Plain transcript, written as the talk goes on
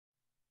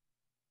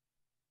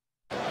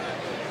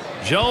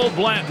Joe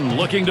Blanton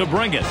looking to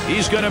bring it.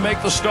 He's going to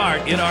make the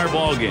start in our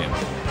ball game.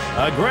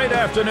 A great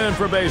afternoon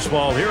for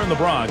baseball here in the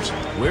Bronx.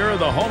 We're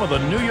the home of the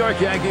New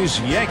York Yankees,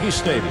 Yankee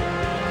Stadium.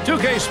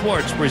 2K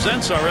Sports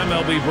presents our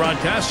MLB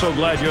broadcast. So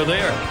glad you're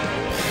there.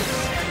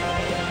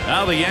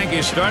 Now the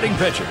Yankees starting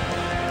pitcher.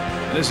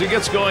 And as he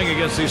gets going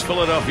against these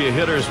Philadelphia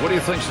hitters, what do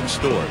you think's in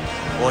store?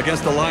 Well,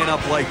 against a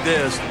lineup like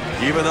this,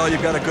 even though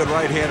you've got a good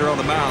right-hander on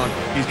the mound,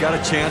 he's got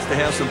a chance to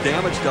have some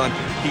damage done.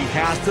 He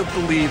has to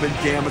believe in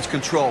damage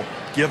control.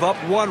 Give up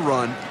one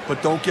run,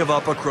 but don't give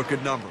up a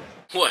crooked number.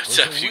 What's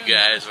up, you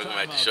guys? Welcome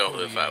back to the show,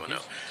 Mlb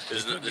 5-0.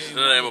 This is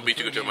another MLB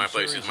 2K12 My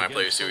Player Series, My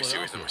Player Series,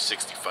 series number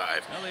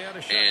 65.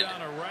 And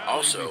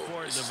also,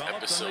 this is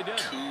episode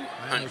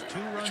 200,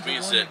 which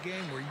means that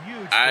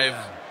I've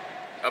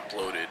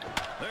uploaded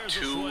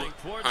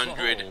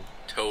 200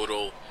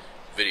 total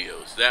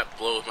videos. That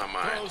blows my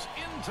mind.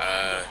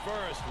 I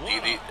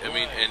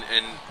mean,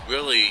 and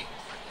really,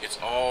 it's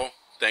all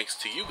thanks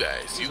to you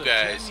guys. You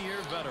guys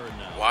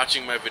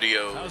watching my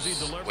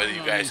videos, whether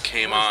you guys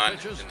came on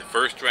in the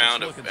first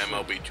round of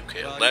MLB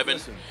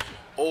 2K11,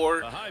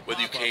 or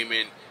whether you came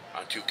in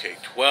on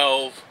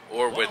 2K12,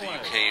 or whether you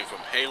came from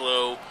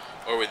Halo,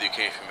 or whether you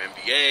came from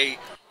NBA,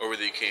 or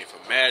whether you came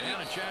from Madden,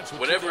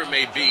 whatever it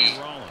may be,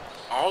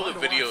 all the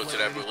videos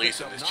that I've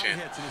released on this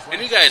channel.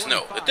 And you guys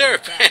know that there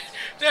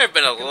have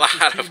been a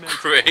lot of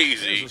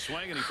crazy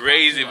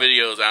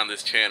videos on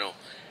this channel.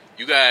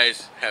 You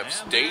guys have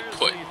stayed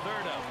put,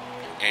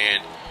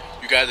 and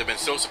you guys have been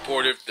so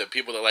supportive. The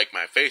people that like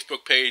my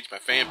Facebook page, my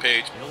fan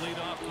page,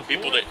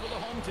 people that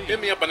hit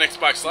me up on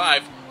Xbox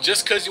Live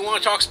just because you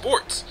want to talk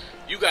sports.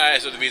 You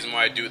guys are the reason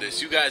why I do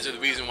this. You guys are the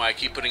reason why I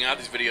keep putting out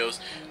these videos,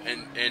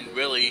 and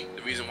really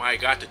the reason why I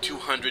got to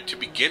 200 to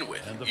begin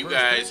with. You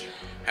guys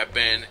have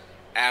been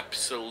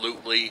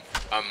absolutely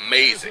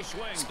amazing.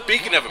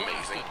 Speaking of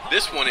amazing,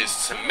 this one is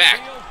smack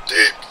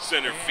deep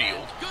center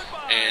field.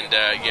 And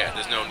yeah,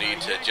 there's no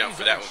need to jump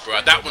for that one,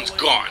 bro. That one's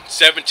gone.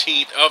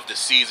 17th of the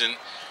season,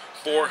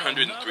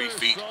 403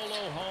 feet.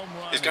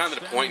 It's gotten to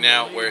the point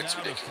now where it's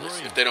ridiculous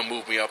if they don't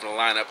move me up in the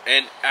lineup.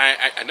 And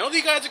I know that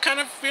you guys are kind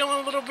of feeling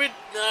a little bit,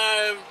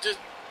 just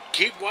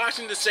keep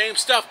watching the same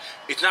stuff.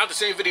 It's not the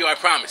same video, I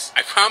promise.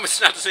 I promise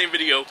it's not the same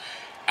video.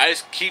 I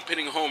just keep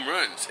hitting home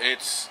runs. And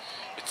it's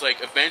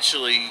like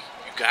eventually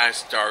you guys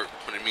start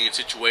putting me in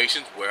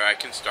situations where I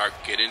can start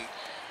getting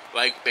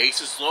like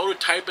bases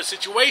loaded type of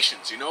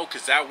situations, you know,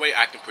 because that way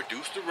I can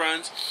produce the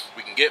runs.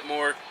 We can get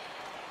more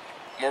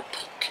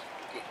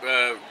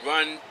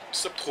run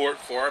support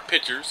for our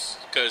pitchers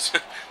because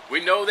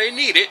we know they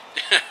need it.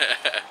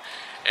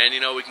 And, you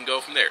know, we can go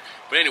from there.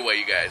 But anyway,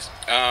 you guys,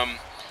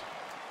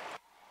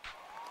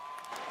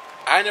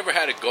 I never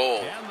had a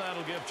goal.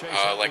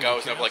 Like, I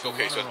was never like,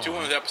 okay, so the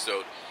 200th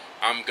episode,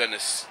 I'm going to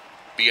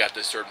be at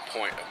this certain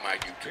point of my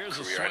YouTube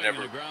career. I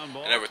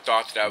never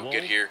thought that I would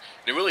get here.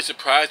 And it really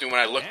surprised me when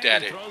I looked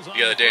at it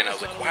the other day, and I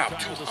was like, wow,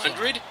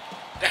 200?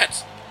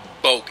 That's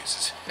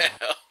bogus as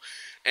hell.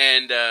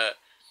 And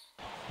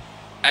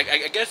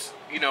I guess,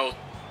 you know,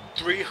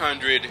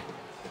 300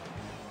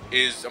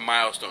 is a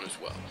milestone as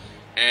well.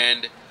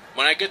 And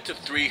when I get to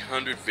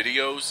 300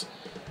 videos,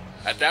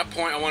 at that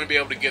point, I want to be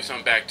able to give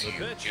something back to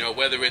you. You know,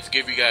 whether it's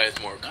give you guys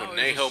more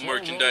Conejo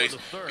merchandise,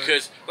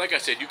 because, like I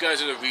said, you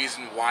guys are the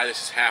reason why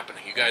this is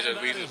happening. You guys are the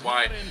reasons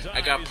why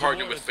I got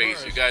partnered with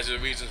FaZe. You guys are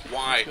the reasons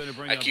why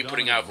I keep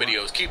putting out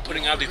videos, keep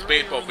putting out these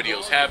baseball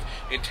videos, have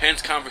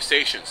intense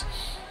conversations.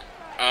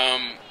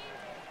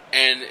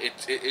 And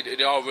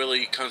it all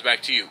really comes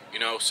back to you, you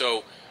know.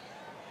 So,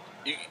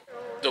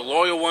 the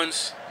loyal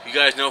ones, you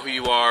guys know who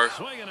you are.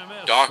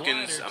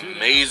 Dawkins,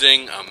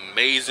 amazing.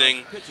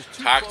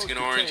 Toxic and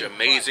Orange,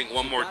 amazing.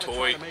 One More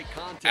Toy,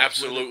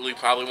 absolutely,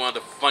 probably one of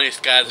the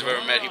funniest guys I've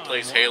ever met. He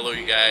plays Halo,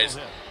 you guys.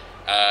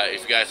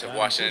 If you guys have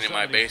watched any of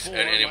my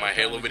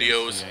Halo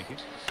videos,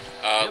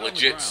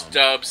 Legit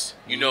Stubbs,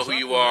 you know who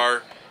you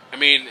are. I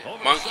mean,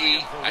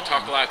 Monkey, I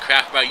talk a lot of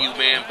crap about you,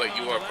 man, but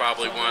you are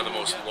probably one of the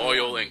most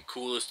loyal and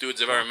coolest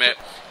dudes I've ever met.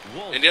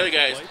 And the other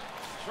guys,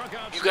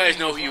 you guys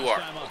know who you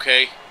are,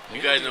 okay?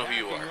 You guys know who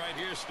you are.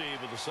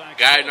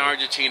 Guy in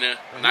Argentina,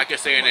 I'm not going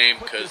to say your name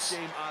because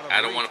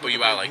I don't want to put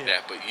you out like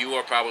that, but you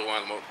are probably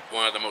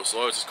one of the most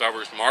loyal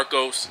subscribers.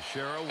 Marcos,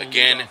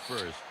 again,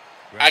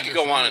 I could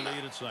go on and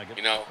on.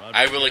 You know,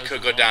 I really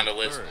could go down the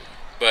list.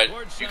 But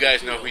you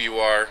guys know who you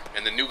are.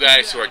 And the new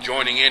guys who are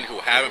joining in who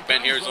haven't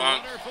been here as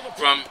long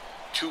from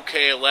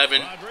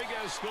 2K11,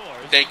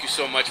 thank you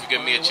so much for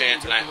giving me a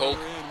chance. And I hope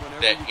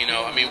that, you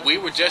know, I mean, we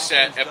were just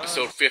at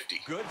episode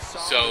 50.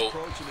 So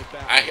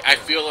I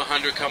feel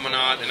 100 coming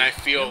on, and I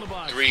feel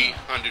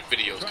 300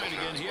 videos coming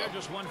on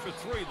as well.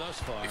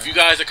 If you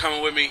guys are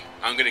coming with me,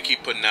 I'm going to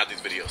keep putting out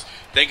these videos.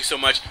 Thank you so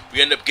much.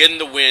 We end up getting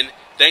the win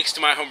thanks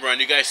to my home run.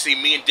 You guys see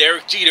me and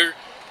Derek Jeter,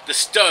 the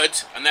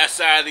studs on that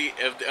side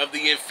of the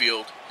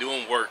infield,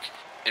 doing work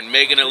and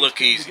making it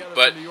look easy.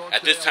 But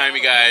at this time,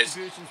 you guys,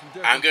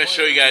 I'm going to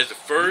show you guys the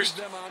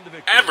first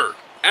ever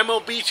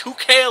MLB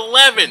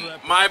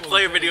 2K11 My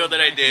Player video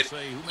that I did.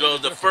 So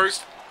the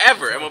first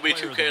ever MLB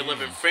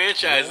 2K11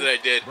 franchise that I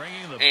did,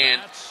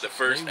 and the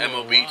first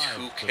MLB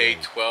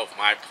 2K12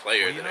 My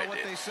Player that I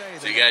did.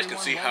 So you guys can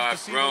see how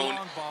I've grown.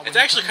 It's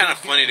actually kind of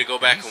funny to go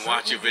back and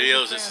watch your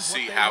videos just to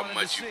see how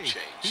much you've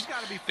changed.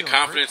 The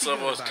confidence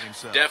level has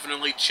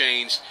definitely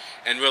changed,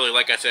 and really,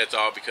 like I said, it's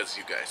all because of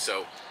you guys.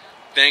 So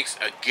thanks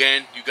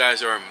again. You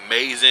guys are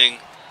amazing,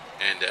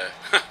 and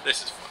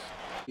this is fun.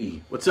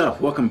 What's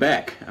up? Welcome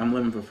back. I'm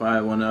Living for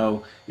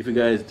 510. If you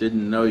guys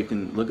didn't know, you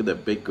can look at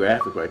that big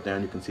graphic right there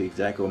and you can see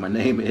exactly what my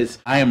name is.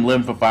 I am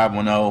Living for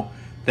 510.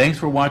 Thanks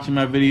for watching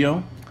my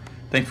video.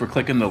 Thanks for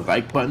clicking the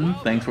like button.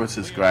 Thanks for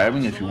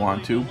subscribing if you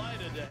want to.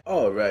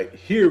 Alright,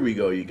 here we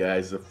go, you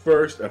guys. The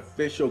first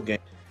official game.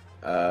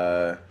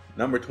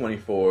 Number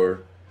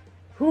 24.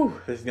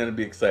 Whew, this is going to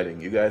be exciting.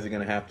 You guys are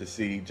going to have to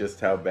see just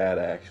how bad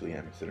I actually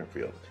am in center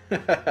field.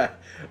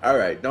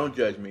 Alright, don't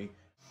judge me.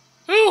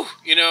 Whew,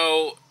 you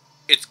know,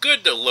 it's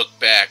good to look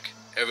back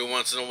every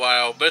once in a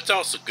while, but it's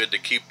also good to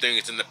keep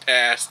things in the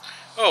past.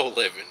 Oh,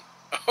 Living.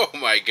 Oh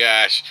my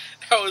gosh.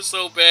 That was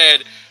so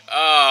bad.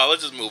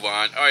 Let's just move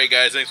on. Alright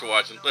guys, thanks for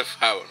watching. Live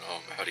 510.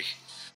 I'm outie.